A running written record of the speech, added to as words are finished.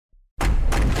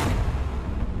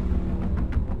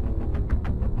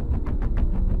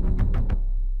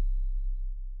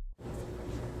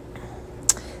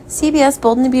CBS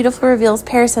Bold and the Beautiful reveals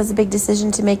Paris has a big decision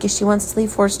to make as she wants to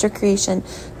leave Forrester Creation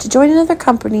to join another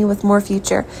company with more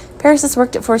future. Paris has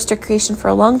worked at Forrester Creation for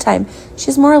a long time. She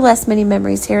has more or less many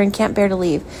memories here and can't bear to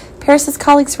leave. Paris's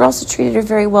colleagues were also treated her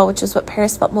very well, which is what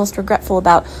Paris felt most regretful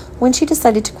about when she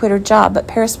decided to quit her job, but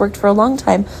Paris worked for a long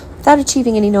time without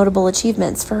achieving any notable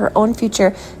achievements. For her own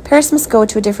future, Paris must go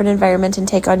to a different environment and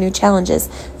take on new challenges.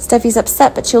 Steffi's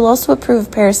upset, but she'll also approve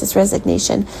of Paris's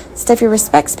resignation. Steffi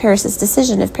respects Paris's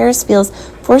decision. If Paris feels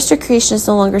Forrester Creation is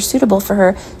no longer suitable for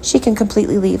her, she can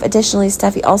completely leave. Additionally,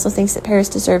 Steffi also thinks that Paris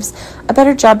deserves a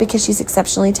better job because she's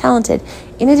exceptionally talented.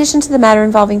 In addition to the matter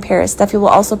involving Paris, Steffi will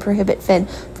also prohibit Finn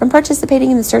from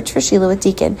participating in the search for Sheila with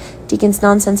Deacon. Deacon's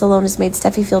nonsense alone has made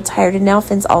Steffi feel tired, and now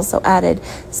Finn's also added.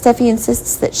 Steffi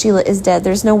insists that Sheila is dead.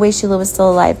 There's no way Sheila was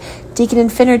still alive. Deacon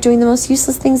and Finn are doing the most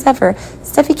useless things ever.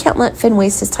 Steffi can't let Finn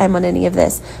waste his time on any of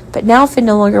this. But now Finn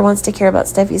no longer wants to care about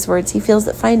Steffi's words. He feels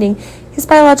that finding his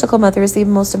biological mother is the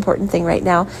most important thing right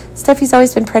now. Steffi's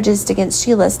always been prejudiced against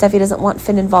Sheila. Steffi doesn't want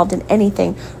Finn involved in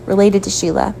anything related to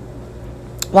Sheila.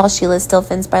 While Sheila is still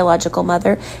Finn's biological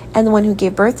mother and the one who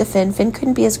gave birth to Finn, Finn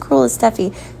couldn't be as cruel as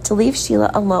Steffi to leave Sheila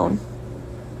alone.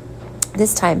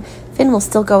 This time, Finn will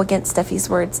still go against Steffi's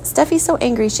words. Steffi's so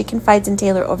angry she confides in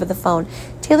Taylor over the phone.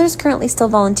 Taylor's currently still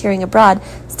volunteering abroad.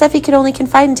 Steffi could only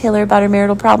confide in Taylor about her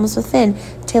marital problems with Finn.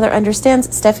 Taylor understands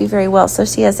Steffi very well, so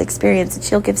she has experience, and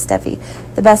she'll give Steffi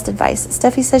the best advice.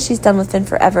 Steffi says she's done with Finn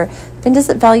forever. Finn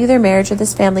doesn't value their marriage or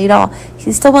this family at all.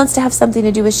 He still wants to have something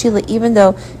to do with Sheila, even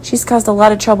though she's caused a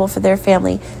lot of trouble for their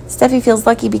family. Steffi feels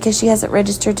lucky because she hasn't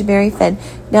registered to marry Finn.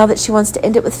 Now that she wants to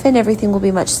end it with Finn, everything will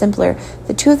be much simpler.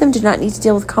 The two of them do not need to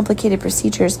deal with complicated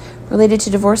procedures related to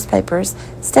divorce papers.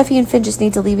 Steffi and Finn just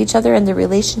need to leave each other, and the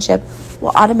relationship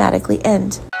will automatically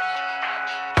end.